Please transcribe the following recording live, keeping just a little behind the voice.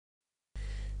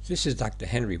This is Dr.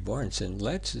 Henry Borenson.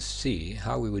 Let's see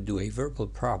how we would do a verbal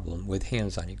problem with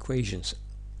hands-on equations.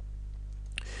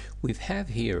 We have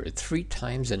here 3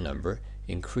 times a number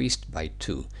increased by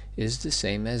 2 is the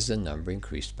same as the number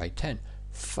increased by 10.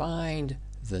 Find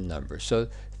the number. So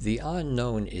the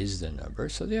unknown is the number.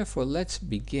 So therefore let's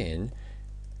begin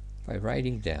by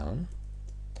writing down,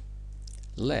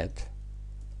 let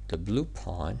the blue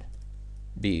pawn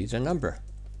be the number.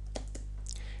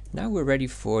 Now we're ready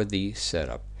for the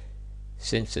setup.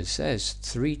 Since it says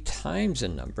 3 times a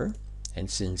number, and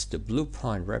since the blue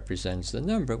pawn represents the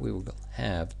number, we will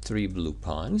have 3 blue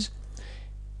pawns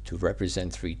to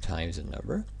represent 3 times a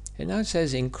number. And now it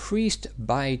says increased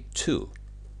by 2.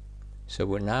 So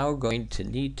we're now going to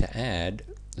need to add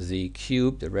the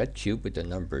cube, the red cube, with the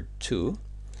number 2.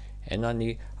 And on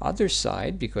the other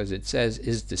side, because it says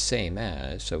is the same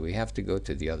as, so we have to go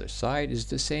to the other side, is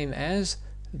the same as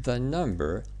the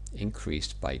number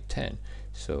increased by 10.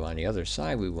 So on the other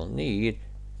side we will need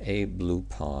a blue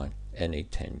pawn and a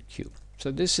 10 cube. So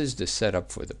this is the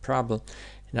setup for the problem.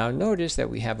 Now notice that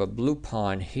we have a blue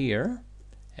pawn here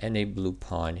and a blue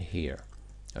pawn here.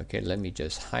 Okay, let me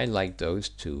just highlight those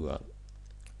two.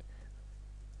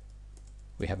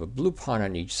 We have a blue pawn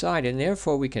on each side, and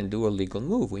therefore we can do a legal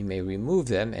move. We may remove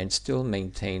them and still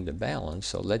maintain the balance,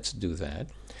 so let's do that.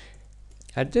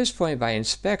 At this point, by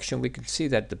inspection, we can see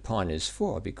that the pawn is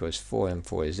 4, because 4 and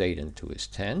 4 is 8 and 2 is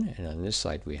 10, and on this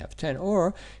side we have 10.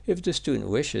 Or, if the student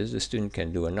wishes, the student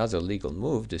can do another legal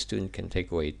move. The student can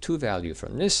take away 2 value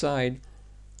from this side,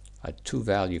 a 2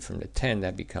 value from the 10,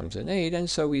 that becomes an 8, and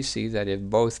so we see that if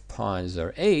both pawns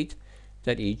are 8,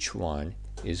 that each one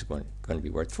is going to be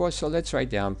worth 4. So let's write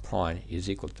down pawn is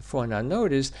equal to 4. Now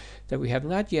notice that we have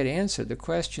not yet answered the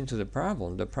question to the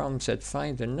problem. The problem said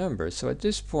find the number. So at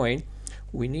this point,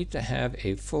 we need to have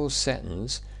a full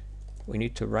sentence. We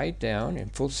need to write down in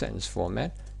full sentence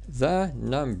format, the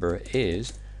number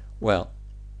is, well,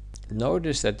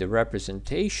 notice that the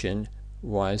representation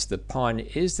was the pawn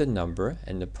is the number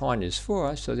and the pawn is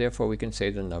 4, so therefore we can say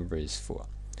the number is 4.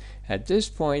 At this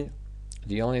point,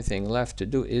 the only thing left to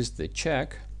do is the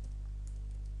check.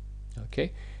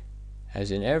 Okay,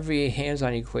 as in every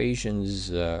hands-on equations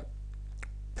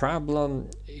problem,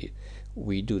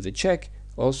 we do the check.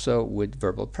 Also with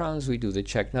verbal problems we do the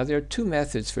check. Now there are 2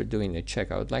 methods for doing the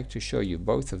check. I would like to show you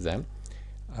both of them.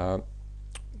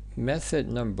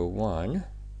 Method number 1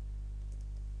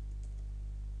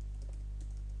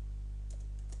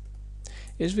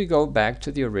 is we go back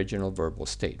to the original verbal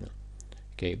statement.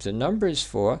 Okay, if the number is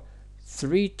 4,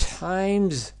 3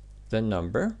 times the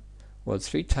number, well,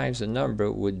 3 times the number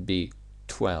would be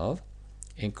 12,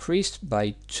 increased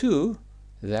by 2,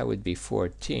 that would be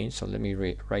 14, so let me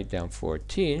write down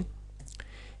 14,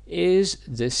 is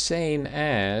the same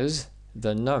as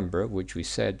the number, which we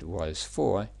said was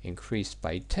 4, increased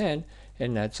by 10,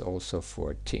 and that's also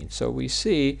 14. So we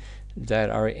see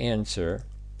that our answer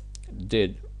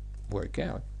did work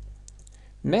out.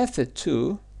 Method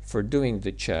 2 for doing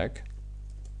the check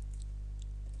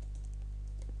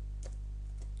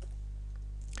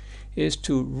is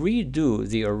to redo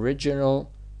the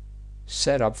original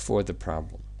setup for the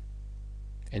problem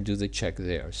and do the check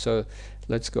there. So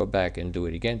let's go back and do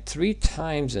it again. 3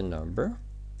 times a number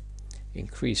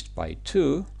increased by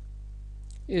 2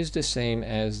 is the same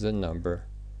as the number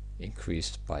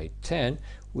increased by 10.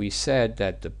 We said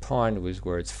that the pawn was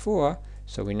worth 4,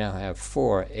 so we now have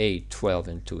 4, 8, 12,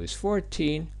 and 2 is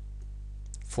 14.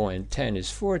 4 and 10 is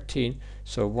 14.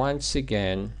 So once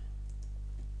again,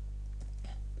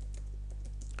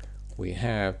 we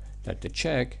have that the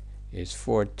check is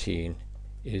 14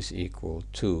 is equal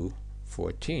to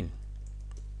 14.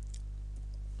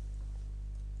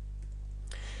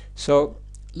 So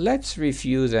let's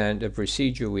review then the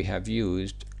procedure we have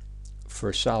used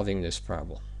for solving this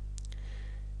problem.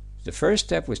 The first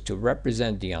step was to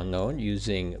represent the unknown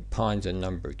using pawns and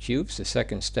number cubes. The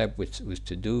second step was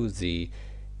to do the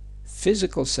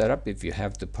physical setup if you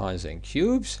have the pawns and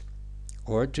cubes,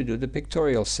 or to do the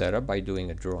pictorial setup by doing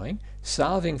a drawing,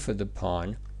 solving for the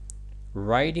pawn,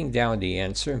 writing down the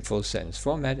answer in full sentence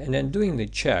format, and then doing the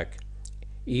check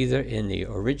either in the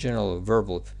original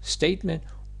verbal statement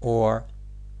or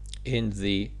in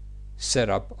the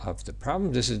setup of the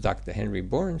problem. This is Dr. Henry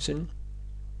Borenson.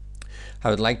 I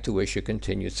would like to wish you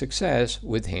continued success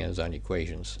with hands-on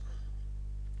equations.